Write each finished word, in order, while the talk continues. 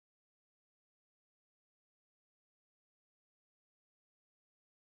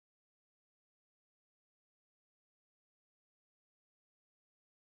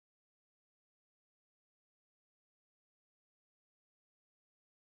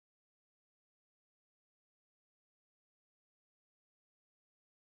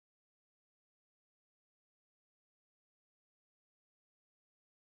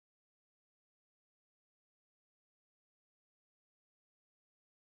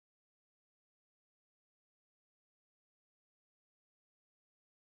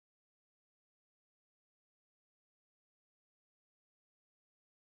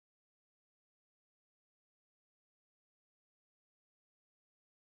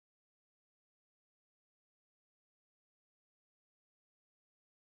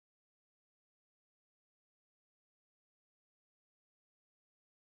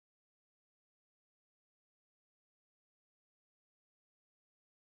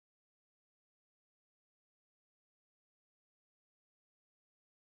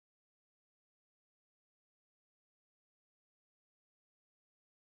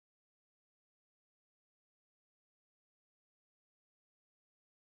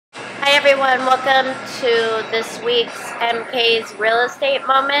everyone, welcome to this week's MK's Real Estate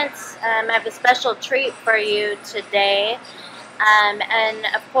Moments. I have a special treat for you today, and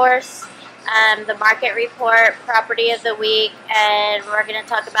of course the market report, property of the week, and we're going to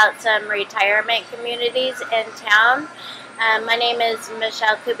talk about some retirement communities in town. My name is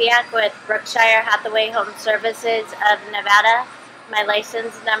Michele Kubiak with Berkshire Hathaway Home Services of Nevada. My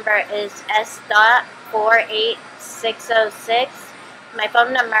license number is S.48606. My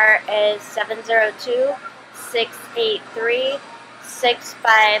phone number is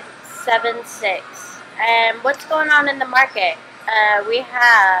 702-683-6576. And what's going on in the market? We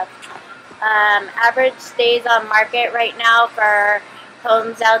have average days on market right now for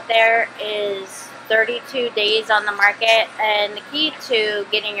homes out there is 32 days on the market. And the key to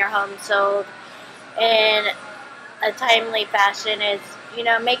getting your home sold in a timely fashion is,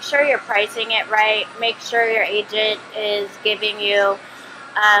 make sure you're pricing it right. Make sure your agent is giving you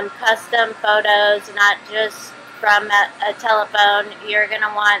custom photos, not just from a telephone. You're going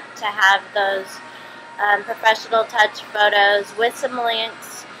to want to have those professional touch photos with some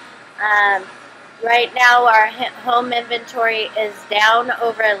links. Right now our home inventory is down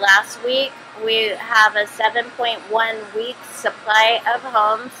over last week. We have a 7.1 week supply of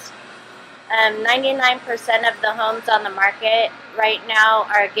homes. 99% of the homes on the market right now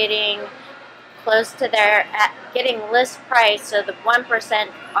are getting close to getting list price, so the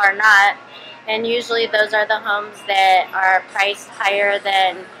 1% are not, and usually those are the homes that are priced higher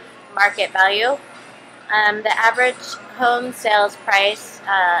than market value. The average home sales price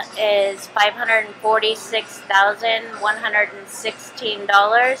is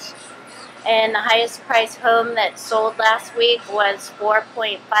 $546,116. And the highest price home that sold last week was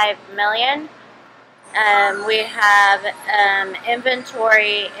 $4.5 million. We have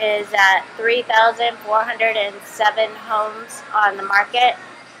inventory is at 3,407 homes on the market.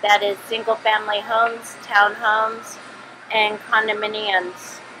 That is single family homes, townhomes, and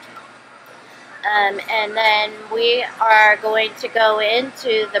condominiums. And then we are going to go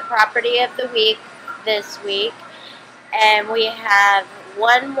into the property of the week this week. And we have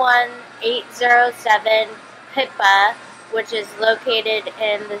 11807 Pippa, which is located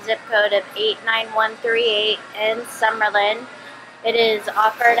in the zip code of 89138 in Summerlin. It is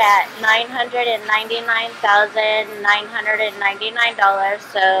offered at $999,999,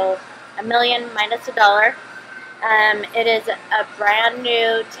 so $1 million minus a dollar. It is a brand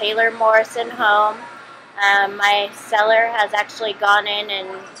new Taylor Morrison home. My seller has actually gone in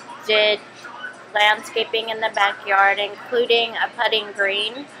and did landscaping in the backyard, including a putting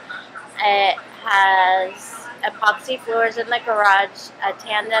green. It has epoxy floors in the garage, a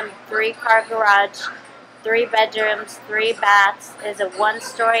tandem 3-car garage, 3 bedrooms, 3 baths. It is a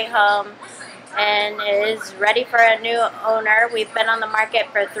 1-story home and is ready for a new owner. We've been on the market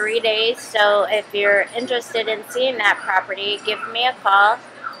for 3 days, so if you're interested in seeing that property, give me a call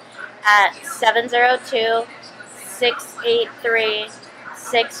at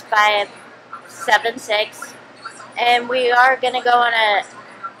 702-683-6576. And we are going to go on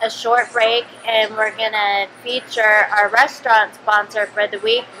a short break, and we're going to feature our restaurant sponsor for the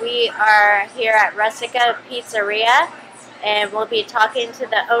week. We are here at Rustica Pizzaria, and we'll be talking to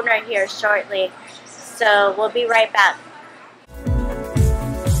the owner here shortly. So we'll be right back.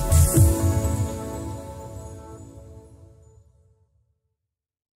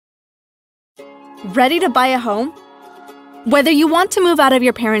 Ready to buy a home? Whether you want to move out of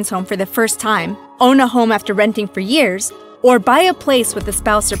your parents' home for the first time, own a home after renting for years, or buy a place with a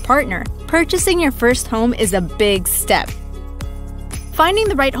spouse or partner, purchasing your first home is a big step. Finding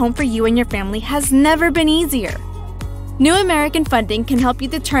the right home for you and your family has never been easier. New American Funding can help you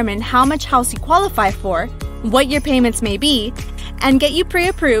determine how much house you qualify for, what your payments may be, and get you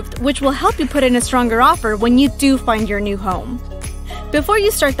pre-approved, which will help you put in a stronger offer when you do find your new home. Before you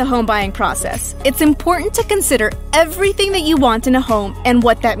start the home buying process, it's important to consider everything that you want in a home and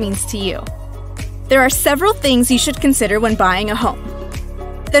what that means to you. There are several things you should consider when buying a home.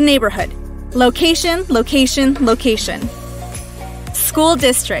 The neighborhood. Location, location, location. School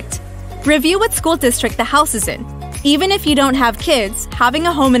district. Review what school district the house is in. Even if you don't have kids, having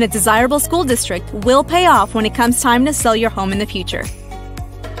a home in a desirable school district will pay off when it comes time to sell your home in the future.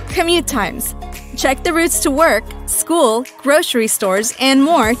 Commute times. Check the routes to work, school, grocery stores, and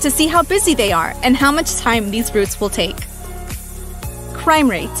more to see how busy they are and how much time these routes will take. Crime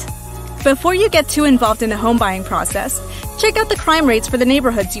rate. Before you get too involved in the home buying process, check out the crime rates for the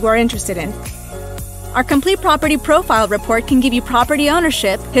neighborhoods you are interested in. Our complete property profile report can give you property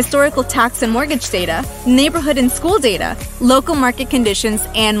ownership, historical tax and mortgage data, neighborhood and school data, local market conditions,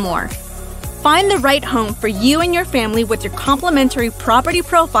 and more. Find the right home for you and your family with your complimentary property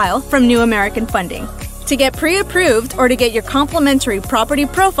profile from New American Funding. To get pre-approved or to get your complimentary property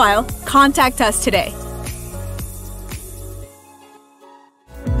profile, contact us today.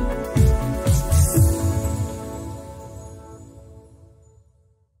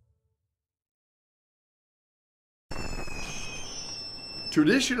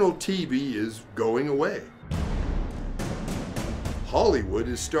 Traditional TV is going away. Hollywood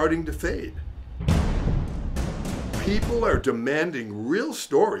is starting to fade. People are demanding real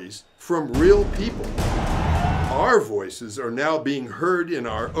stories from real people. Our voices are now being heard in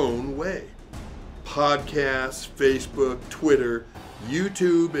our own way. Podcasts, Facebook, Twitter,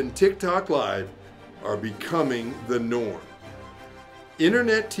 YouTube, and TikTok Live are becoming the norm.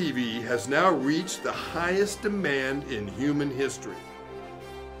 Internet TV has now reached the highest demand in human history.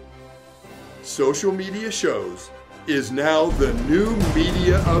 Social media shows is now the new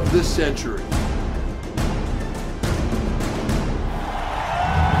media of the century.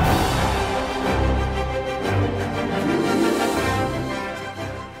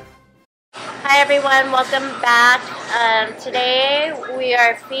 Hi everyone, welcome back. Today we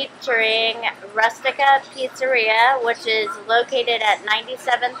are featuring Rustica Pizzaria, which is located at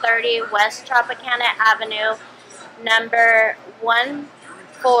 9730 West Tropicana Avenue, number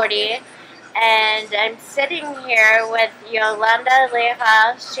 140. And I'm sitting here with Yolanda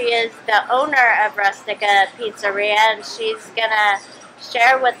Leja. She is the owner of Rustica Pizzaria, and she's gonna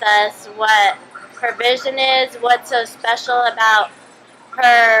share with us what her vision is, what's so special about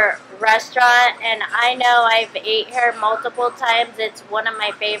her restaurant. And I know I've ate here multiple times. It's one of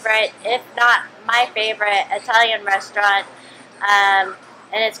my favorite, if not my favorite, Italian restaurant, and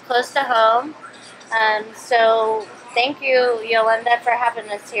it's close to home. So thank you, Yolanda, for having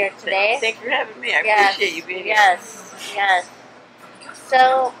us here today. Thank you for having me. I appreciate you being here. Yes.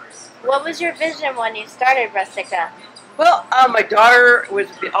 So, what was your vision when you started Rustica? Well, my daughter was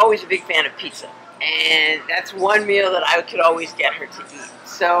always a big fan of pizza, and that's one meal that I could always get her to eat.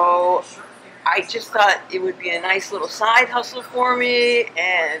 So I just thought it would be a nice little side hustle for me,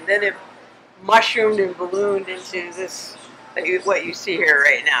 and then it mushroomed and ballooned into this, what you see here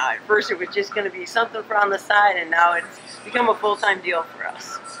right now. At first it was just going to be something for on the side, and now it's become a full-time deal for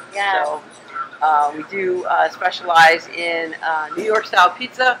us. Yeah. So we do specialize in New York style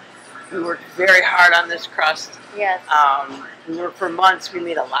pizza. We worked very hard on this crust. Yes. We worked for months. We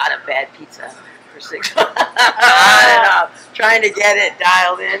made a lot of bad pizza for 6 months. And, trying to get it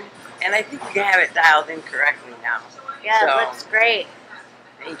dialed in, and I think we can have it dialed in correctly now. Yeah, so, it looks great.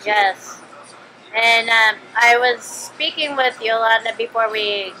 Thank you. Yes. And I was speaking with Yolanda before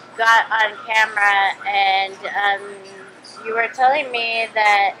we got on camera, and you were telling me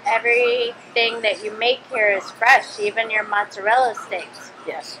that everything that you make here is fresh, even your mozzarella sticks.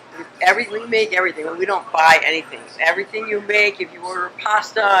 Yes. We make everything. We don't buy anything. Everything you make, if you order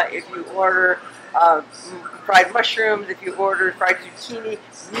pasta, if you order fried mushrooms, if you order fried zucchini,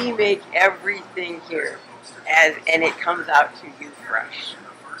 we make everything here, and it comes out to you fresh.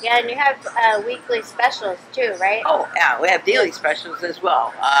 Yeah, and you have weekly specials too, right? Oh, yeah, we have daily specials as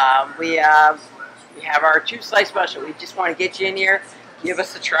well. We have our 2-slice special. We just want to get you in here, give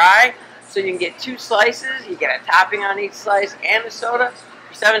us a try. So you can get 2 slices, you get a topping on each slice, and a soda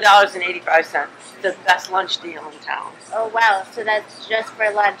for $7.85. The best lunch deal in town. Oh, wow. So that's just for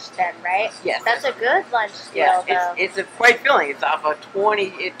lunch then, right? Yes. That's a good lunch deal, yeah, it's quite filling. It's off a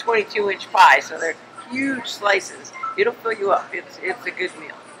 22-inch pie, so they're huge slices. It'll fill you up. It's a good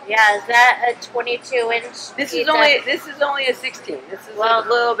meal. Yeah, is that a 22-inch? This is only a 16. This is a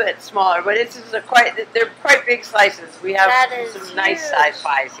little bit smaller, but they're quite big slices. We have some nice size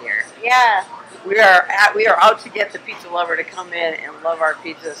pies here. Yeah. We are out to get the pizza lover to come in and love our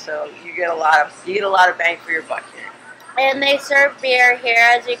pizza, so you get a lot of bang for your buck here. And they serve beer here,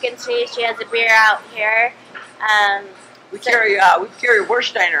 as you can see. She has a beer out here. We carry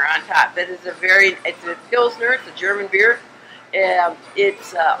Warsteiner on top. It's a Pilsner. It's a German beer.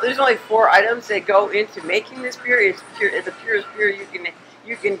 There's only 4 items that go into making this beer. It's the purest beer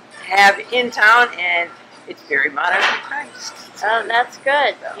you can have in town, and it's very modern times. Oh, that's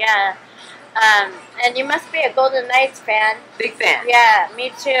good. Yeah. And you must be a Golden Knights fan. Big fan. Yeah,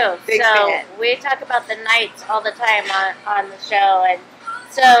 me too. Big fan. We talk about the Knights all the time on the show, and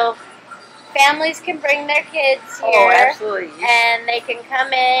so families can bring their kids here. Oh, absolutely. And they can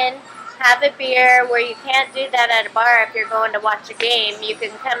come in, have a beer, where you can't do that at a bar if you're going to watch a game. You can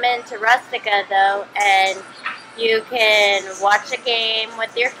come into Rustica, though, and you can watch a game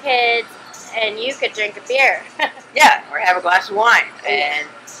with your kids, and you could drink a beer. Yeah, or have a glass of wine. And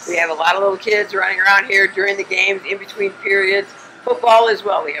we have a lot of little kids running around here during the games, in between periods. football as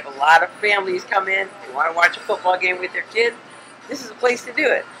well. We have a lot of families come in. They want to watch a football game with their kids. This is a place to do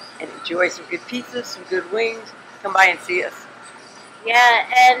it and enjoy some good pizza, some good wings. Come by and see us. Yeah,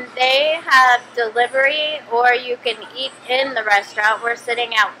 and they have delivery, or you can eat in the restaurant. We're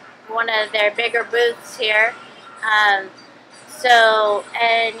sitting at one of their bigger booths here. And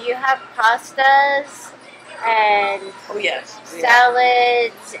you have pastas and oh yes,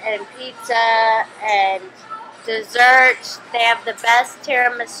 salads and pizza and desserts. They have the best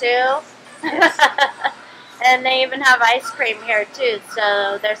tiramisu. Yes. And they even have ice cream here too.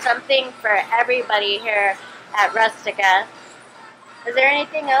 So there's something for everybody here at Rustica. Is there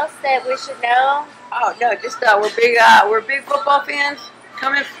anything else that we should know? Oh no, just we're big football fans.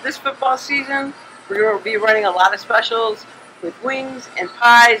 Coming this football season, we're going to be running a lot of specials with wings and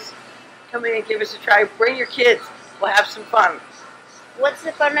pies. Come in and give us a try. Bring your kids. We'll have some fun. What's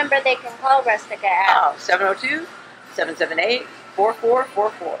the phone number they can call Rustica at? 702-778-4444.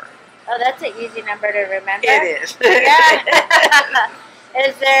 Oh, that's an easy number to remember. It is. Yeah.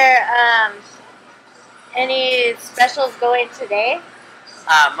 Is there any specials going today?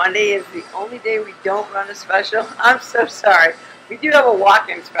 Monday is the only day we don't run a special. I'm so sorry. We do have a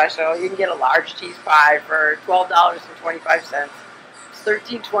walk-in special. You can get a large cheese pie for $12.25. It's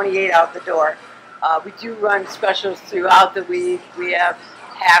 $13.28 out the door. We do run specials throughout the week. We have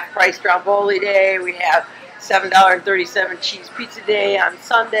half-price Stromboli Day. We have $7.37 cheese pizza day on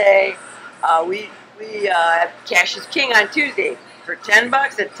Sunday. We have Cash is King on Tuesday. For $10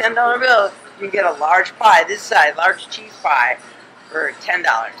 at $10 bill, you can get a large pie this size, large cheese pie for $10.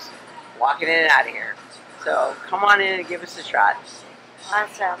 Walking in and out of here. So come on in and give us a shot.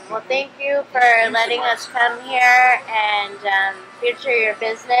 Awesome. Well, thank you for letting us come here and feature your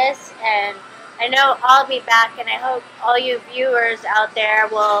business. And I know I'll be back, and I hope all you viewers out there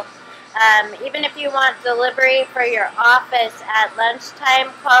will, even if you want delivery for your office at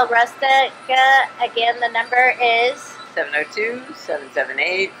lunchtime, call Rustica. Again, the number is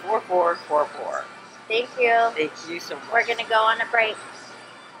 702-778-4444. Thank you. Thank you so much. We're going to go on a break.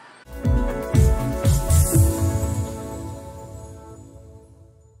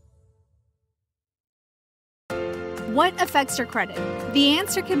 What affects your credit? The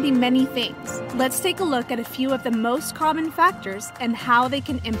answer can be many things. Let's take a look at a few of the most common factors and how they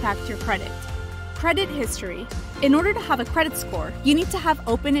can impact your credit. Credit history. In order to have a credit score, you need to have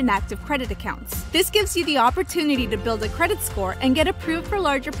open and active credit accounts. This gives you the opportunity to build a credit score and get approved for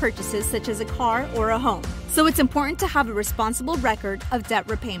larger purchases such as a car or a home. So it's important to have a responsible record of debt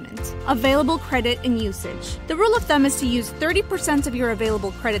repayment. Available credit and usage. The rule of thumb is to use 30% of your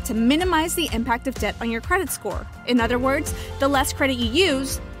available credit to minimize the impact of debt on your credit score. In other words, the less credit you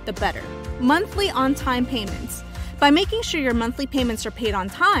use, the better. Monthly on-time payments. By making sure your monthly payments are paid on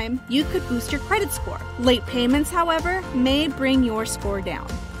time, you could boost your credit score. Late payments, however, may bring your score down.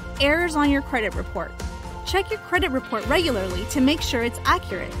 Errors on your credit report. Check your credit report regularly to make sure it's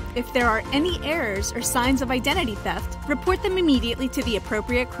accurate. If there are any errors or signs of identity theft, report them immediately to the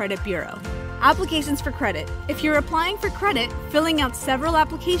appropriate credit bureau. Applications for credit. If you're applying for credit, filling out several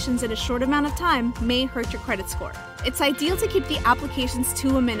applications in a short amount of time may hurt your credit score. It's ideal to keep the applications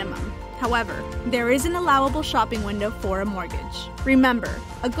to a minimum. However, there is an allowable shopping window for a mortgage. Remember,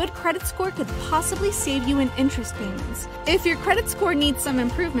 a good credit score could possibly save you in interest payments. If your credit score needs some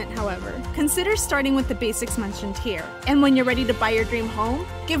improvement, however, consider starting with the basics mentioned here. And when you're ready to buy your dream home,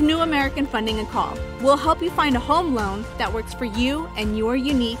 give New American Funding a call. We'll help you find a home loan that works for you and your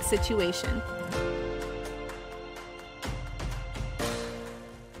unique situation.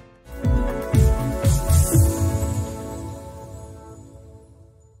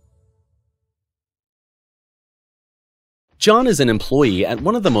 John is an employee at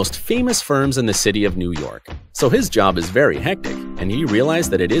one of the most famous firms in the city of New York, so his job is very hectic, and he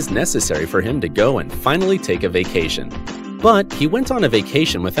realized that it is necessary for him to go and finally take a vacation. But he went on a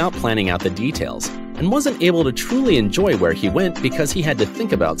vacation without planning out the details, and wasn't able to truly enjoy where he went because he had to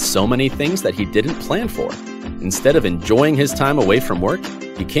think about so many things that he didn't plan for. Instead of enjoying his time away from work,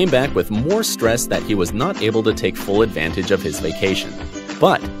 he came back with more stress that he was not able to take full advantage of his vacation.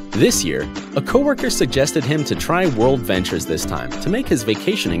 But this year, a coworker suggested him to try World Ventures this time to make his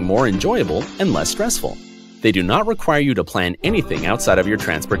vacationing more enjoyable and less stressful. They do not require you to plan anything outside of your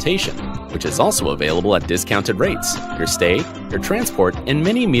transportation, which is also available at discounted rates. Your stay, your transport, and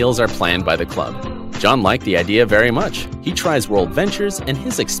many meals are planned by the club. John liked the idea very much. He tries World Ventures, and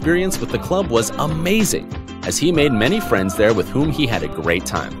his experience with the club was amazing, as he made many friends there with whom he had a great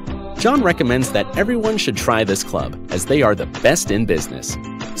time. John recommends that everyone should try this club, as they are the best in business.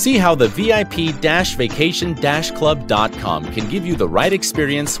 See how the VIP-vacation-club.com can give you the right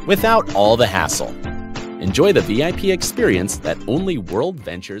experience without all the hassle. Enjoy the VIP experience that only World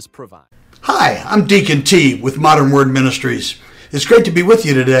Ventures provide. Hi, I'm Deacon T with Modern Word Ministries. It's great to be with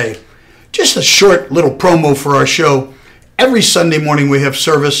you today. Just a short little promo for our show. Every Sunday morning we have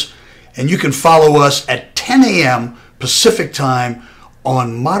service, and you can follow us at 10 a.m. Pacific Time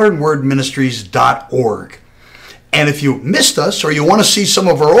on modernwordministries.org. And if you missed us or you want to see some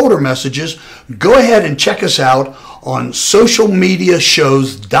of our older messages, go ahead and check us out on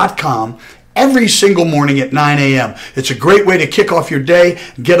socialmediashows.com every single morning at 9 a.m. It's a great way to kick off your day,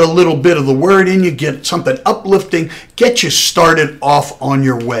 get a little bit of the word in you, get something uplifting, get you started off on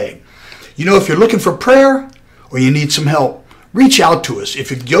your way. You know, if you're looking for prayer or you need some help, reach out to us. If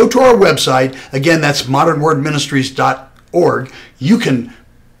you go to our website, again, that's modernwordministries.org, you can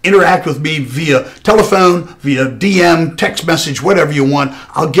interact with me via telephone, via DM, text message, whatever you want.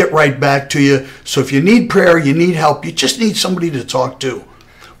 I'll get right back to you. So if you need prayer, you need help, you just need somebody to talk to,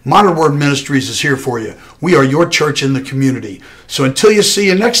 Modern Word Ministries is here for you. We are your church in the community. So until you see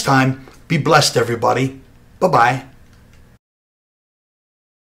you next time, be blessed, everybody. Bye-bye.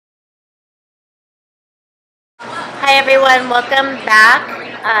 Hi everyone, welcome back.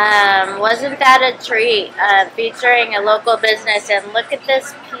 Wasn't that a treat? Featuring a local business, and look at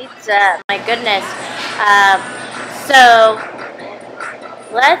this pizza, my goodness. So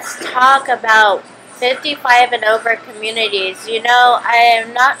let's talk about 55 and over communities. You know, I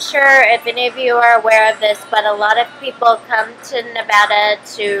am not sure if any of you are aware of this, but a lot of people come to Nevada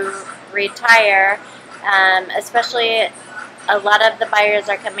to retire, especially a lot of the buyers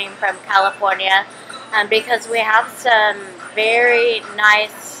are coming from California. Because we have some very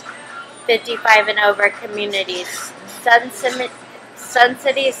nice 55 and over communities. Sun City,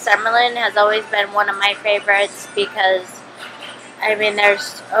 Summerlin has always been one of my favorites because, I mean,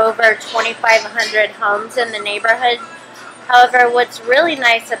 there's over 2,500 homes in the neighborhood. However, what's really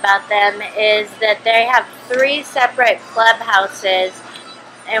nice about them is that they have 3 separate clubhouses,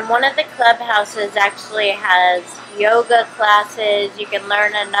 and one of the clubhouses actually has yoga classes. You can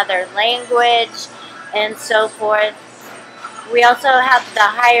learn another language and so forth. We also have the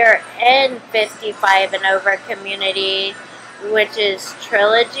higher end 55 and over community, which is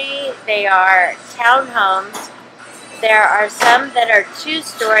Trilogy. They are townhomes. There are some that are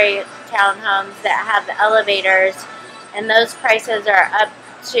 2-story townhomes that have elevators, and those prices are up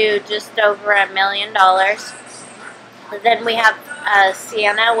to just over $1 million. Then we have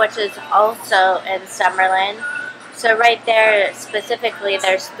Sienna, which is also in Summerlin. So right there, specifically,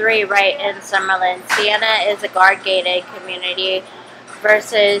 there's 3 right in Summerlin. Sienna is a guard-gated community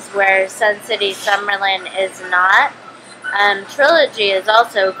versus where Sun City Summerlin is not. Trilogy is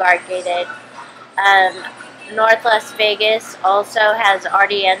also guard-gated. North Las Vegas also has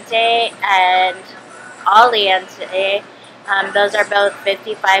Ardiente and Aliente. Those are both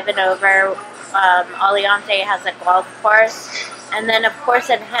 55 and over. Aliente has a golf course. And then, of course,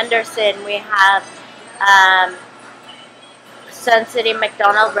 in Henderson, we have Sun City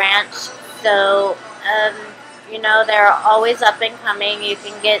McDonald Ranch. So, you know, they're always up and coming. You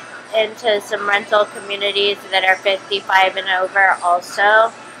can get into some rental communities that are 55 and over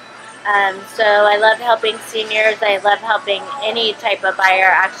also. So I love helping seniors. I love helping any type of buyer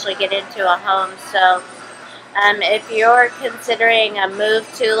actually get into a home. So if you're considering a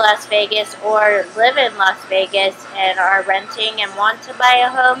move to Las Vegas or live in Las Vegas and are renting and want to buy a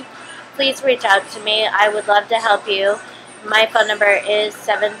home, please reach out to me. I would love to help you. My phone number is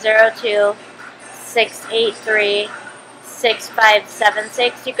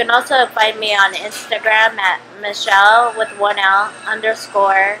 702-683-6576. You can also find me on Instagram at Michele with 1L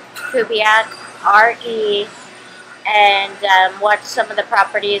 _ Kubiak RE, and watch some of the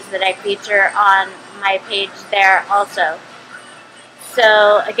properties that I feature on my page there also.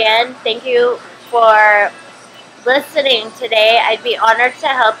 So again, thank you for listening today. I'd be honored to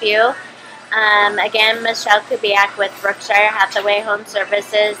help you. Again, Michele Kubiak with Berkshire Hathaway Home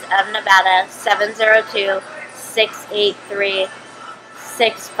Services of Nevada,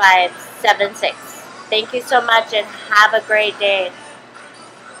 702-683-6576. Thank you so much and have a great day.